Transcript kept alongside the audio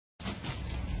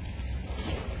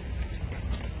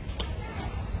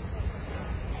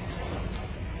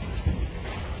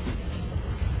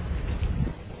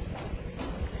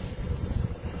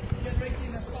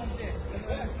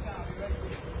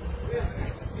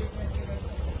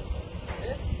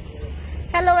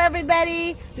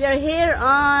everybody. We are here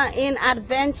in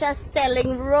Adventure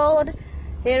Stelling Road,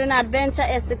 here in Adventure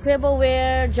Essequibo,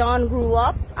 where John grew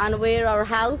up and where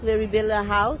we built our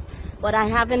house. But I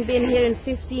haven't been here in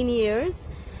 15 years.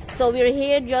 So we're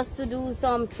here just to do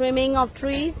some trimming of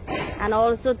trees and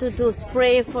also to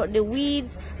spray for the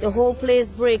weeds. The whole place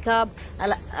break up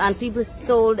and people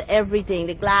stole everything,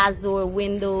 the glass door,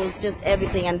 windows, just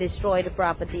everything, and destroy the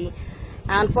property.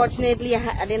 Unfortunately,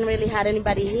 I didn't really have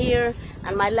anybody here,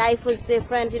 and my life was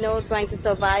different, you know, trying to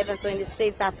survive. And so in the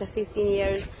States after 15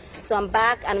 years. So I'm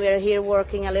back and we're here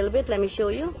working a little bit. Let me show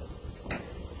you.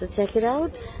 So check it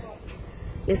out.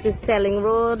 This is Stelling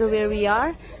Road where we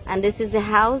are, and this is the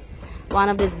house. One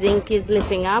of the zinc is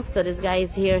lifting up, so this guy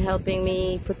is here helping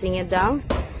me putting it down.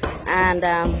 And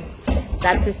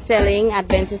that's the Stelling,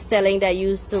 Adventure Stelling, that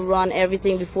used to run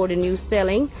everything before the new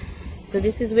Stelling. So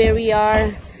this is where we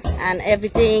are, and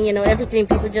everything, you know, everything,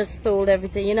 people just stole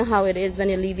everything. You know how it is when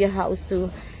you leave your house too.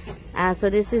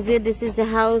 So this is it. This is the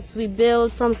house we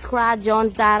built from scratch,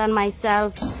 John's dad and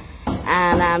myself.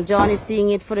 And John is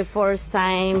seeing it for the first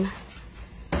time.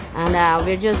 And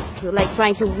we're just like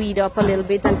trying to weed up a little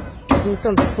bit and do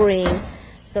some spraying.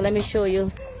 So let me show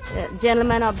you. The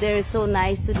gentleman up there is so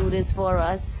nice to do this for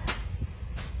us.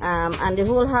 And the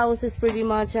whole house is pretty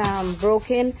much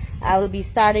broken. I will be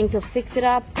starting to fix it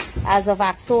up as of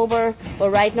October.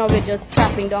 But right now we're just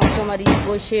chopping down some of these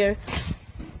bush here.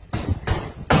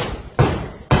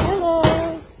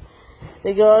 Hello.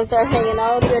 The girls are hanging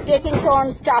out. We're taking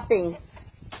turns chopping.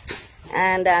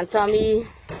 And Tommy,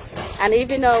 and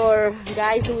even our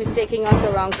guys who is taking us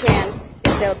around Ken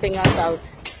is helping us out.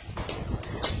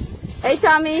 Hey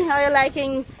Tommy, how are you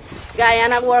liking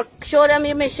Guyana work? Show them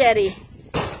your machete.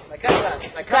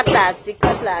 Cutlass.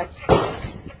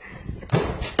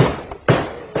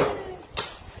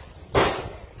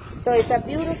 So it's a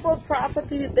beautiful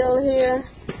property we built here.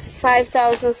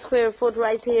 5,000 square foot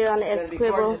right here on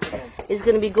Essequibo. It's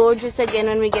going to be gorgeous again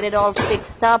when we get it all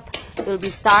fixed up. We'll be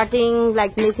starting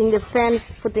like making the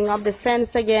fence, putting up the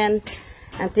fence again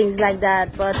and things like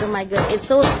that. But oh my god, it's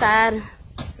so sad.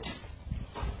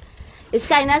 It's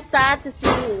kind of sad to see,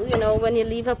 you know, when you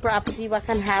leave a property, what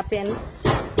can happen.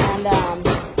 And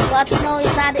but you know,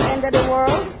 it's not the end of the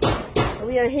world.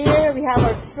 We are here, we have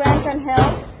our strength and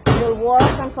health. We'll work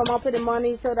and come up with the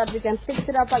money so that we can fix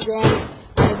it up again.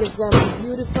 And it's going to be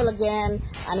beautiful again,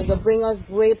 and it will bring us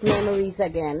great memories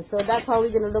again. So that's how we're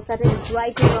going to look at it. It's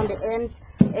right here on the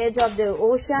edge of the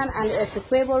ocean and the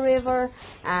Essequibo River.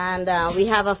 And we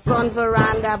have a front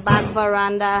veranda, back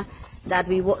veranda, that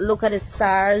we look at the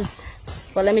stars.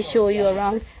 But let me show you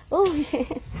around. Oh,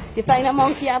 you find a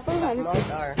monkey apple?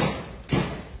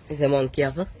 It's a monkey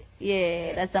apple?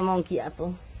 Yeah, that's a monkey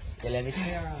apple.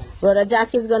 Brother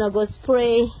Jack is going to go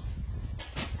spray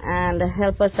and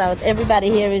help us out. Everybody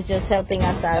here is just helping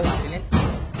us out.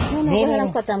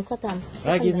 No. Cut them.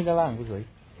 Give me the line.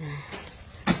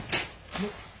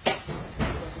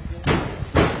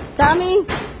 Tommy,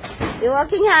 you're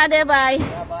working hard there, bye.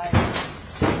 Yeah, bye.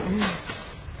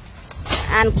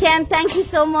 And Ken, thank you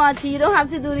so much. You don't have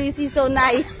to do this. He's so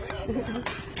nice.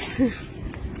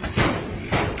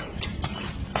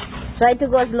 Try to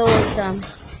go slower, Tom.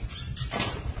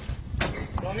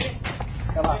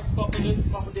 Come on. Stop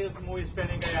it. More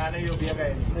spending Guyana, you'll be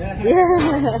okay.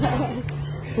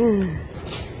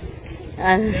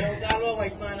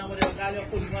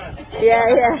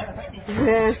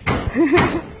 Yeah.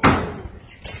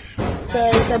 So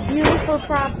it's a beautiful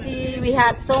property. We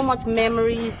had so much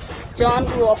memories. John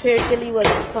grew up here till he was,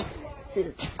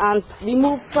 we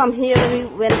moved from here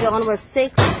when John was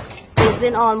 6. So it's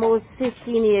been almost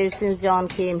 15 years since John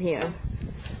came here,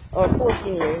 or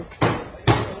 14 years.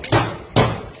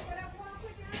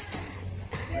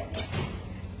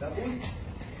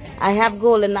 I have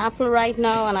golden apple right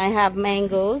now, and I have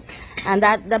mangoes. And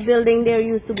the building there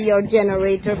used to be our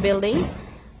generator building.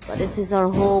 But this is our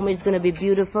home. It's going to be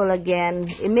beautiful again.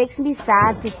 It makes me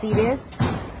sad to see this,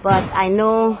 but I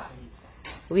know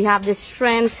we have the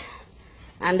strength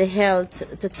and the health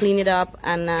to clean it up,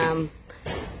 and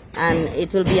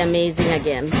it will be amazing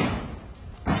again.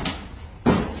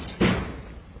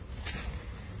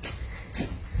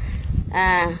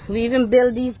 We even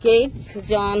built these gates,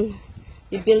 John.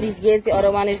 We built these gates. The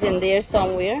other one is in there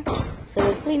somewhere. So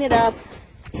we'll clean it up.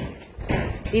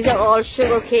 These are all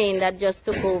sugar cane that just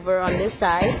took over on this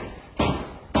side.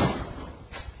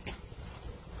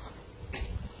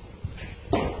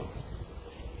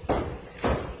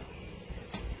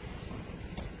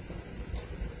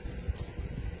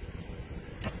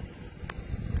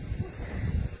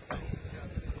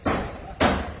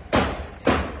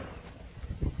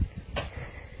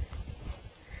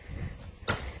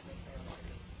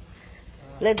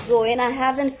 let's go in. I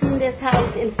haven't seen this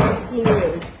house in 15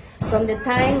 years. From the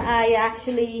time I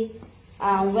actually,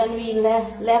 when we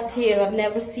left here, I've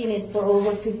never seen it for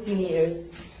over 15 years.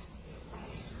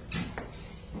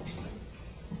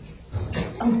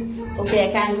 Oh, okay,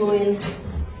 I can't go in.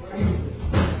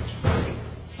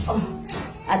 Oh,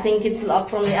 I think it's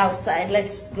locked from the outside.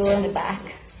 Let's go in the back.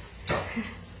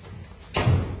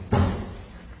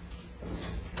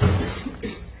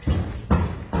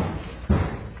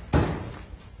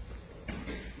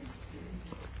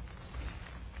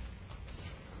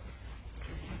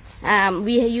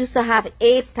 We used to have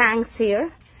 8 tanks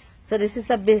here. So this is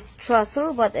a big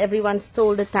trussel, but everyone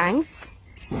stole the tanks.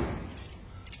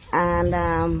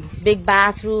 And big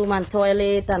bathroom and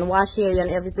toilet and wash area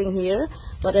and everything here.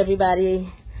 But everybody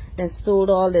then stole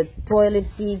all the toilet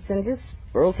seats and just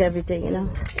broke everything, you know.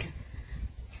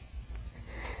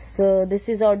 So this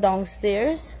is our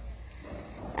downstairs.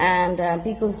 And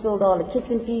people stole all the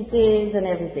kitchen pieces and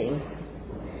everything.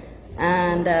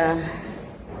 And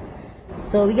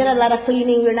so we get a lot of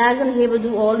cleaning. We're not going to be able to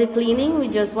do all the cleaning. We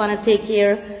just want to take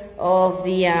care of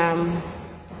the,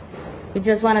 we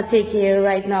just want to take care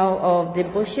right now of the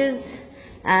bushes.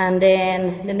 And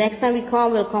then the next time we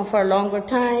come, we'll come for a longer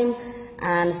time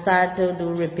and start to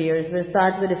do repairs. We'll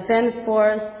start with the fence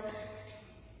first.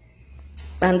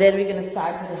 And then we're going to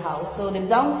start with the house. So the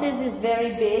downstairs is very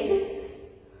big.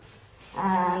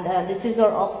 And this is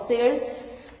our upstairs.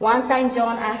 One time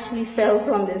John actually fell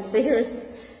from the stairs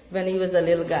when he was a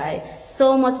little guy.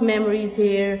 So much memories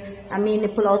here. I mean, they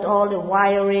pull out all the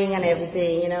wiring and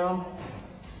everything, you know.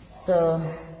 So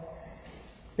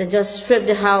they just stripped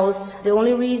the house. The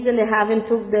only reason they haven't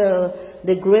took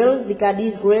the grills, because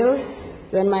these grills,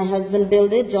 when my husband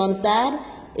built it, John's dad,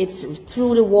 it's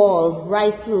through the wall,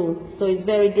 right through. So it's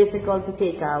very difficult to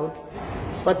take out.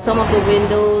 But some of the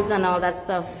windows and all that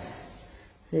stuff,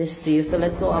 they still. So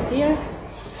let's go up here.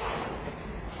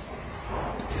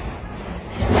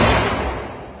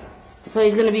 So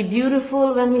it's going to be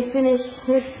beautiful when we finished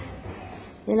it.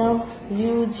 You know,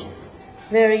 huge,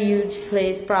 very huge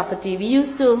place, property. We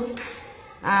used to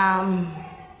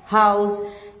house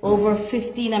over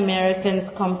 15 Americans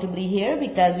comfortably here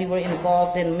because we were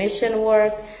involved in mission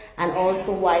work and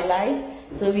also wildlife.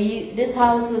 So this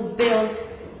house was built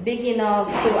big enough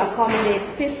to accommodate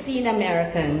 15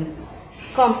 Americans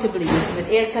comfortably with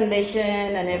air condition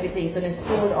and everything. So they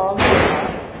stored all the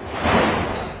stuff.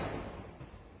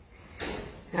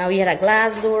 Now we had a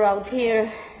glass door out here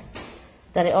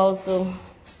that I also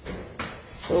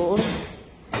sold.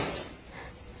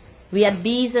 We had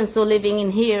bees and so living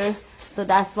in here, so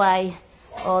that's why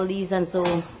all these, and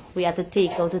so we had to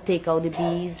take out the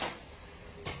bees.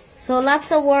 So lots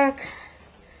of work.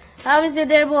 How is it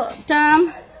there,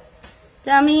 Tom?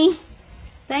 Tommy?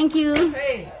 Thank you.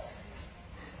 Hey,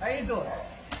 how you doing?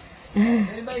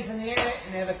 Anybody's in the area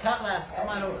and they have a cutlass, come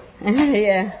on over.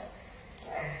 Yeah.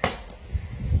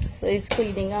 So it's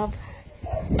cleaning up.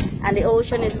 And the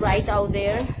ocean is right out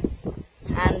there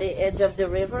and the edge of the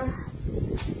river.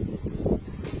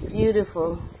 It's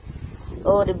beautiful.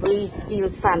 Oh, the breeze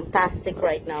feels fantastic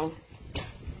right now.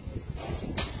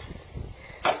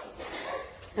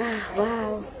 Ah,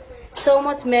 wow. So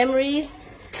much memories.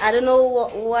 I don't know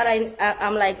what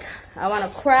I'm like. I want to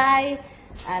cry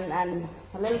and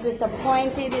a little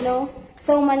disappointed, you know.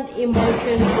 So much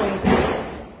emotion going through.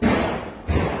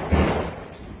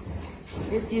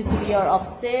 This used to be our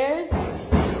upstairs.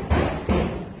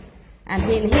 And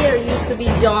in here used to be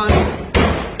John's.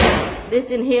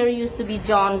 This in here used to be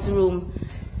John's room.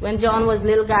 When John was a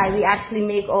little guy, we actually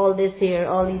make all this here,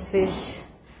 all these fish.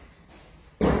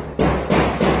 So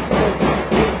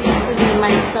this used to be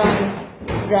my son,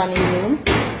 Johnny's room.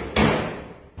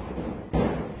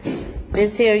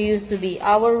 This here used to be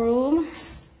our room.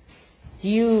 It's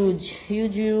huge,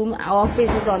 huge room. Our office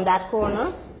is on that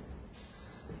corner.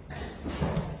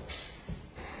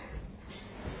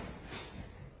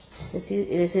 This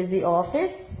is the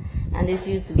office, and this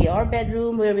used to be our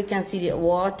bedroom where we can see the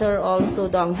water also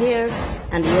down here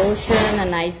and the ocean, a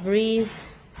nice breeze.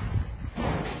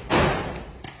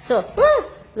 So,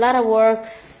 a lot of work,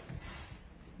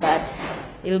 but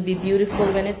it'll be beautiful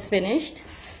when it's finished.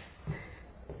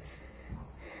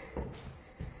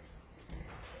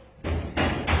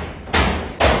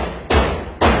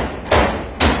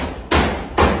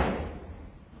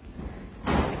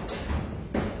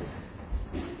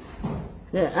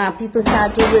 People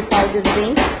start to rip out the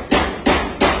zinc.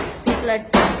 People are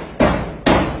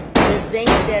the zinc.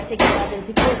 They're taking out the.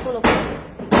 Be careful of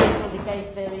it. Be careful because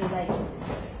it's very like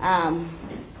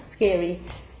scary.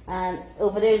 And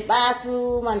over there is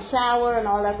bathroom and shower and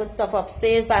all that good stuff.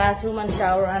 Upstairs, bathroom and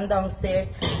shower, and downstairs.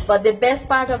 But the best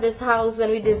part of this house when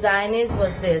we designed it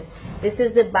was this. This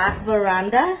is the back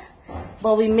veranda.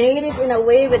 But we made it in a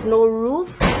way with no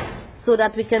roof so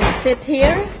that we can sit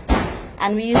here.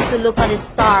 And we used to look at the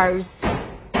stars.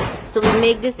 So we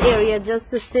make this area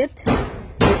just to sit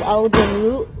without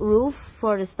the roof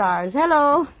for the stars.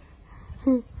 Hello.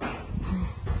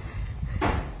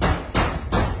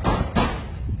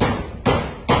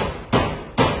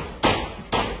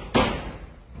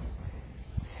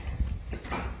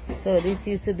 So this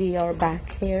used to be our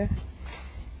back here.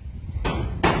 Look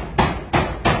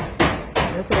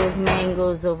at those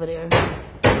mangoes over there.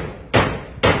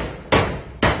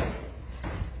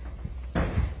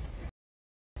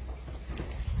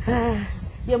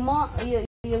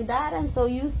 Your dad and so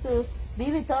used to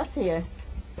be with us here.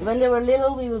 When they were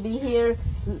little, we would be here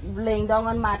laying down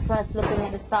on mattress looking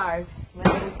at the stars when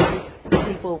they would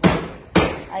sleep over.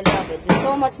 I love it. There's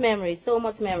so much memories, so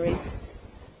much memories.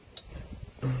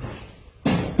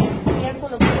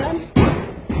 Careful of them.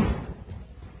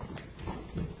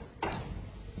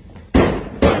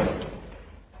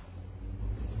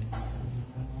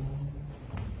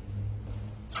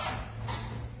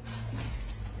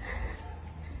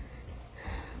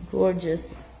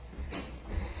 Gorgeous.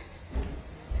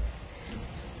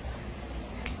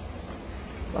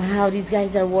 Wow, these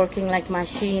guys are working like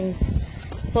machines.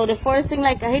 So the first thing,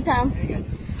 like, hey Tom,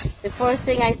 the first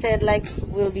thing I said, like,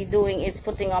 we'll be doing is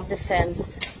putting up the fence.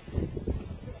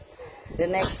 The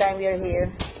next time we are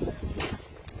here.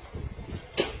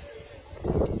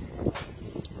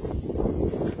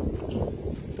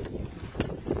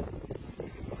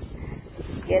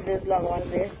 Get those long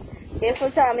ones there.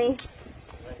 Careful, Tommy.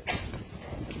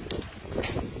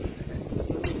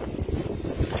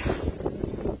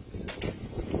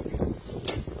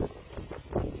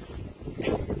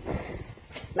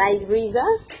 Nice breeze,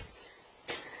 huh?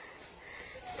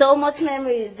 So much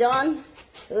memories. John,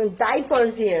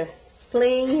 diapers here,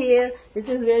 playing here. This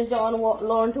is where John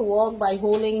learned to walk, by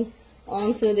holding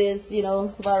onto this, you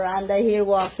know, veranda here,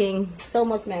 walking. So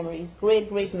much memories. Great,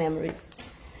 great memories.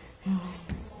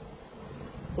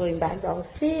 Going back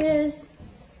downstairs.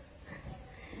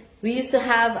 We used to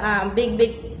have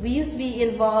we used to be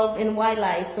involved in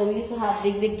wildlife, so we used to have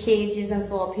big cages and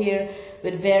so up here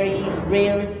with very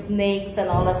rare snakes and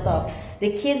all that stuff.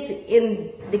 The kids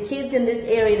in this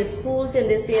area, the schools in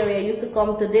this area used to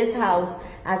come to this house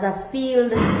as a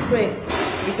field trip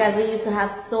because we used to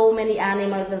have so many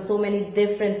animals and so many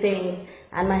different things.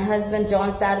 And my husband,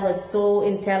 John's dad, was so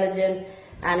intelligent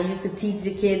and he used to teach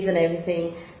the kids and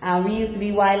everything. We used to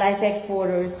be wildlife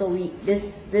exporters, so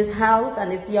this house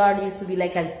and this yard used to be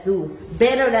like a zoo,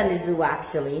 better than the zoo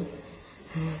actually.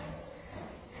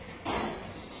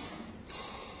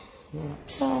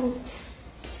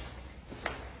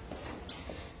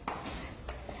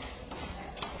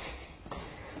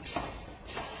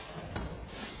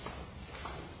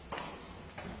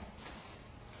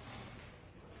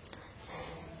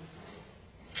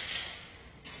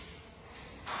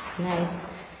 Nice.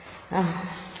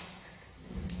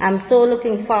 I'm so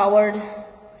looking forward.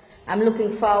 I'm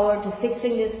looking forward to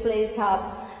fixing this place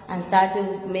up and start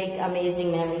to make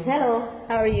amazing memories. Hello,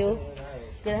 how are you?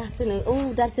 Good afternoon.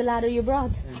 Oh, that's the ladder you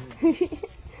brought.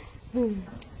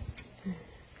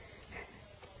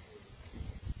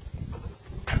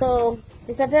 So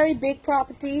it's a very big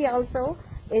property also.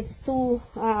 It's two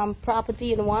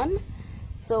property in one.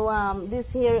 So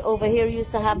this here, over here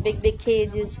used to have big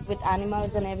cages with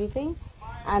animals and everything.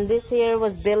 And this here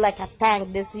was built like a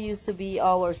tank. This used to be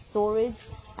our storage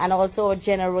and also a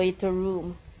generator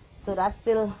room. So that's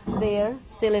still there,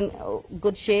 still in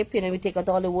good shape. You know, we take out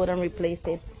all the wood and replace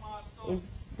it. It's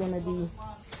gonna be.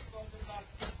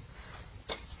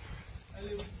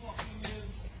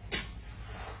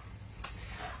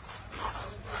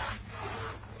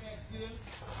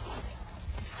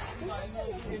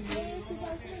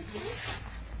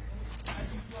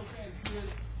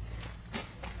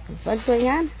 What's going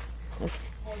on? Okay.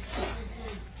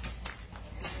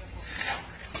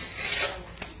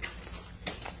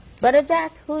 Brother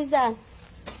Jack, who is that?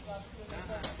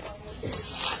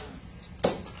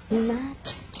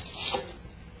 Matt?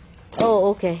 Oh,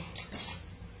 okay.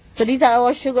 So these are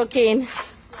our sugar cane.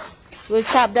 We'll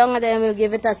chop down and then we'll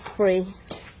give it a spray.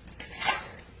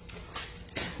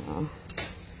 Oh.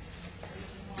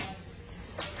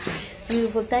 It's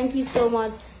beautiful. Thank you so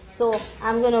much. So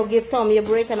I'm going to give Tommy a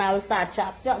break and I will start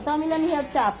chop. Tommy, let me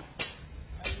help chop.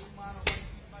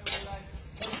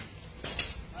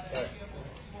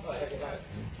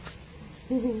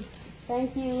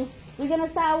 Thank you. We're going to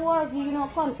start work, you know,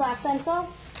 contracts and stuff.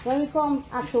 when we come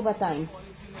October time.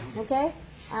 Okay?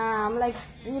 Like,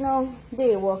 you know,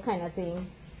 day work kind of thing.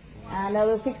 And I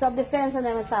will fix up the fence and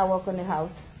then we'll start work on the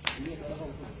house.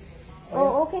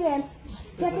 Oh, okay then.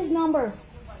 Get his number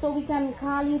so we can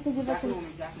call you to give us a...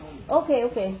 Okay,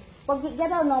 okay. But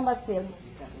get our number still.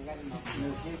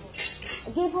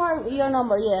 Give her your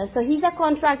number, yeah. So he's a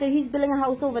contractor. He's building a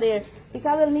house over there.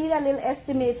 Because we'll need a little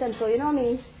estimate and so, you know what I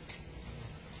mean?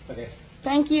 Okay.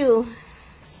 Thank you.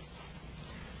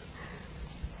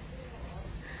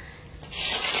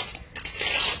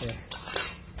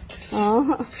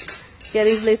 Oh,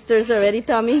 getting blisters already,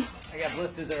 Tommy? I got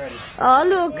blisters already. Oh,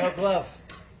 look. No glove.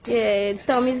 Yeah,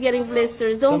 Tommy's getting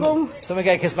blisters. Don't go. Somebody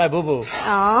gotta kiss my boo-boo.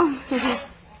 Oh.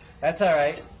 That's all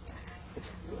right.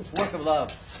 It's work of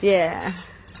love. Yeah.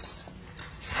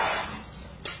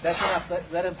 That's enough.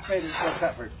 Let him spray the little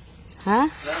pepper. Huh?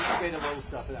 Let him spray the little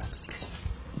stuff now.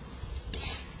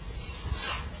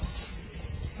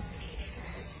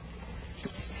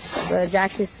 Well,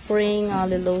 Jack is spraying all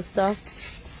the low stuff.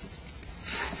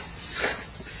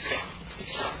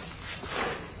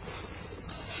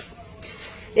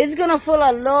 It's gonna full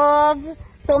of love.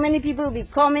 So many people will be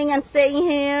coming and staying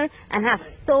here and have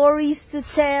stories to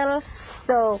tell.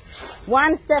 So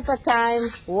one step at a time,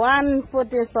 one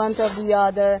foot in front of the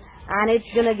other, and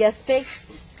it's gonna get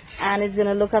fixed and it's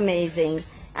gonna look amazing.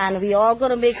 And we are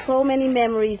gonna make so many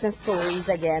memories and stories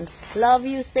again. Love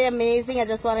you, stay amazing. I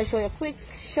just wanna show you a quick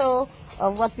show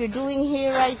of what we're doing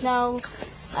here right now.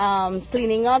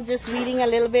 Cleaning up, just weeding a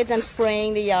little bit and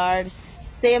spraying the yard.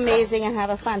 Stay amazing and have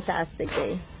a fantastic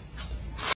day.